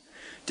this.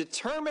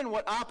 Determine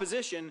what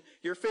opposition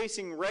you're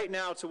facing right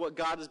now to what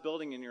God is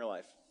building in your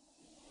life.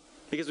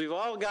 Because we've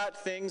all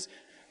got things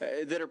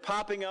that are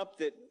popping up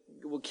that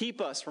will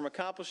keep us from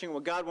accomplishing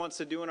what God wants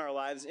to do in our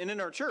lives and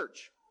in our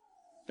church.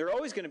 There are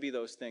always going to be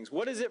those things.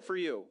 What is it for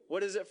you?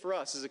 What is it for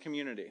us as a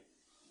community?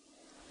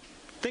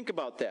 Think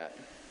about that.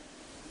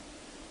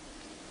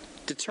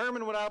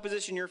 Determine what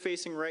opposition you're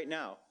facing right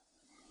now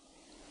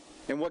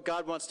and what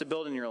God wants to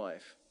build in your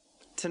life.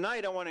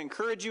 Tonight, I want to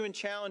encourage you and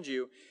challenge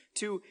you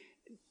to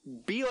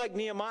be like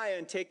Nehemiah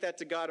and take that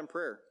to God in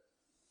prayer.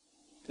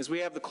 As we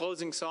have the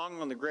closing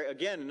song on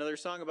again, another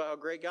song about how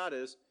great God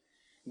is.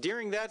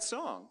 During that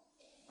song,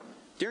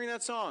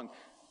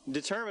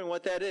 determine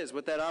what that is,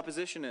 what that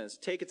opposition is.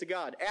 Take it to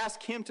God.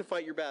 Ask Him to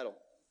fight your battle.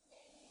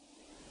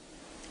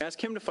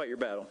 Ask Him to fight your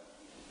battle.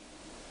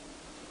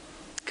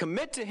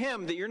 Commit to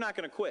Him that you're not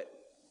going to quit.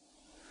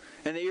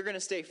 and that you're going to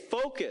stay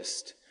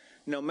focused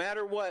no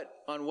matter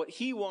what on what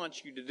he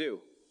wants you to do,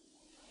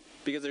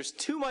 because there's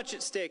too much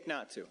at stake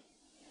not to.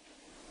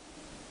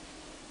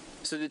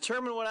 So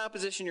determine what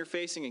opposition you're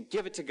facing and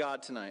give it to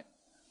God tonight.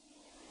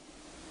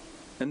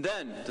 And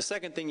then the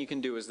second thing you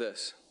can do is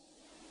this.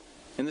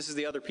 And this is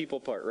the other people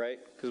part, right?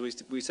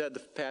 Because we said the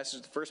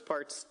passage, the first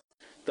part's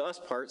the us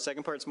part,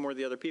 second part's more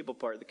the other people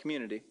part, the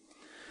community.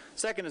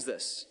 Second is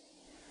this.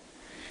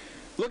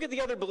 Look at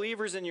the other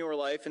believers in your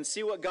life and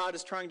see what God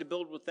is trying to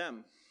build with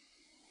them.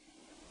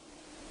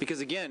 Because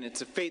again,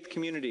 it's a faith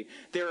community.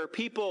 There are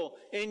people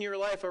in your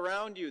life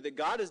around you that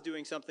God is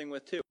doing something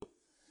with too.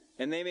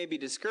 And they may be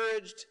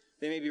discouraged,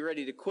 they may be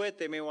ready to quit,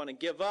 they may want to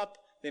give up,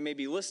 they may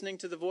be listening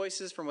to the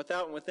voices from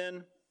without and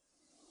within.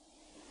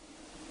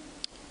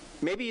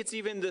 Maybe it's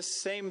even the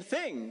same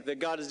thing that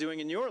God is doing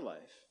in your life.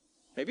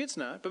 Maybe it's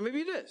not, but maybe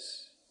it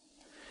is.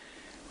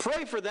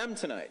 Pray for them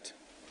tonight.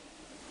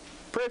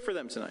 Pray for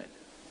them tonight.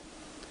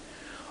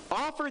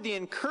 Offer the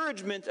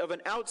encouragement of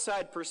an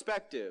outside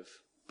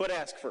perspective, but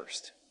ask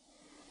first.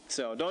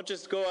 So don't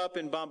just go up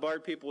and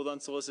bombard people with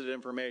unsolicited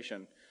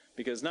information,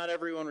 because not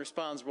everyone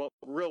responds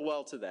real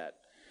well to that.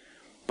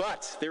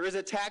 But there is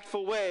a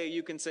tactful way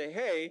you can say,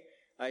 hey,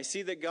 I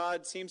see that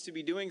God seems to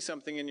be doing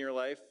something in your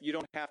life. You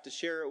don't have to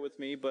share it with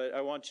me, but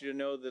I want you to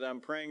know that I'm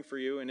praying for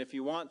you, and if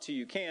you want to,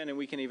 you can, and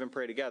we can even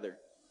pray together.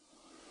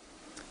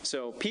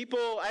 So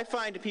I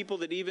find people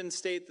that even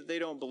state that they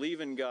don't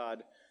believe in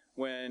God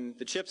when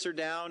the chips are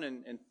down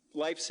and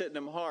life's hitting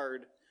them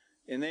hard,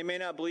 and they may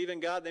not believe in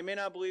God, they may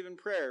not believe in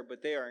prayer,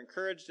 but they are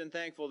encouraged and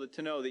thankful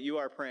to know that you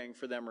are praying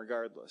for them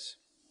regardless.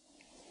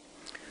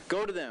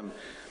 Go to them.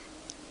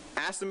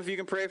 Ask them if you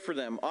can pray for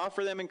them.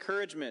 Offer them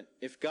encouragement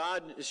if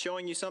God is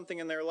showing you something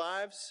in their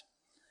lives,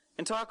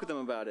 and talk with them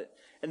about it.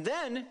 And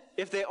then,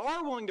 if they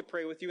are willing to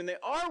pray with you, and they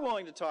are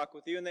willing to talk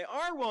with you, and they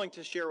are willing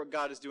to share what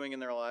God is doing in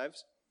their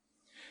lives,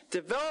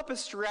 develop a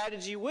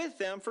strategy with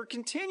them for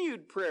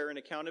continued prayer and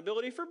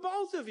accountability for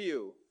both of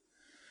you.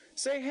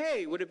 Say,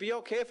 hey, would it be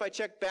okay if I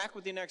check back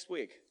with you next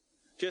week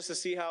just to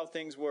see how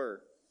things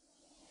were?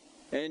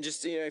 And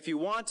just, if you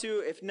want to,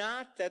 if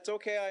not, that's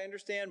okay, I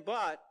understand,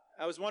 but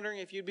I was wondering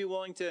if you'd be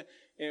willing to,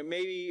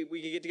 maybe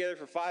we could get together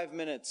for 5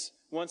 minutes,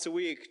 once a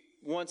week,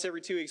 once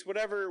every 2 weeks,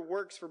 whatever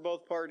works for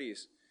both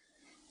parties.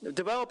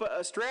 Develop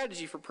a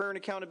strategy for prayer and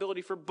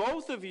accountability for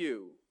both of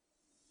you.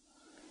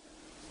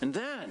 And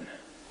then,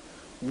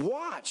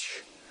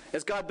 watch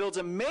as God builds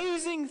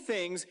amazing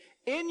things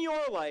in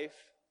your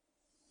life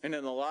and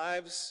in the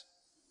lives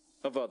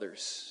of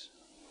others.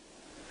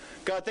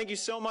 God, thank you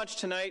so much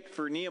tonight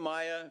for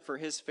Nehemiah, for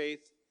his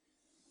faith.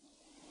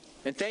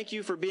 And thank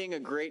you for being a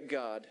great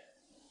God.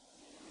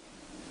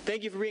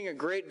 Thank you for being a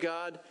great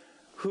God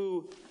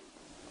who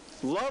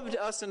loved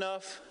us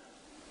enough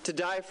to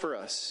die for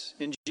us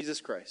in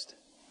Jesus Christ.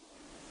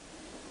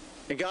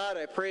 And God,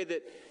 I pray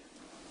that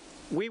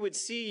we would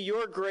see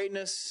your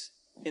greatness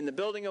in the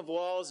building of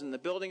walls, in the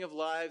building of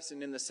lives,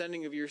 and in the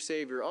sending of your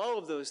Savior. All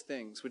of those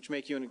things which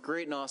make you a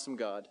great and awesome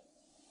God.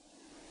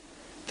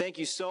 Thank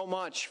you so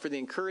much for the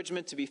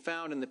encouragement to be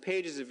found in the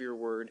pages of your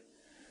word.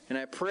 And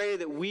I pray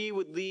that we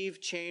would leave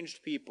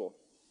changed people.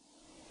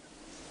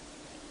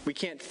 We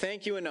can't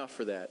thank you enough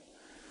for that.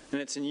 And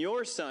it's in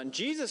your Son,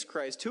 Jesus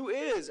Christ, who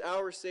is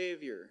our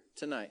Savior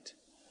tonight.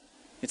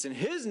 It's in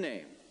his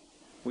name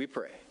we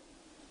pray.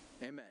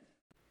 Amen.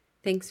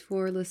 Thanks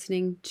for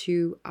listening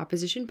to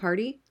Opposition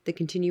Party, the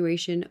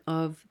continuation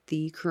of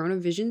the Corona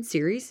Vision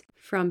series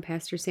from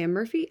Pastor Sam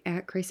Murphy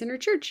at Christ Center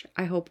Church.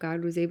 I hope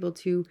God was able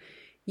to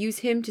use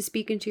him to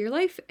speak into your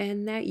life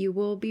and that you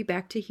will be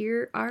back to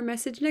hear our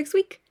message next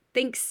week.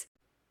 Thanks.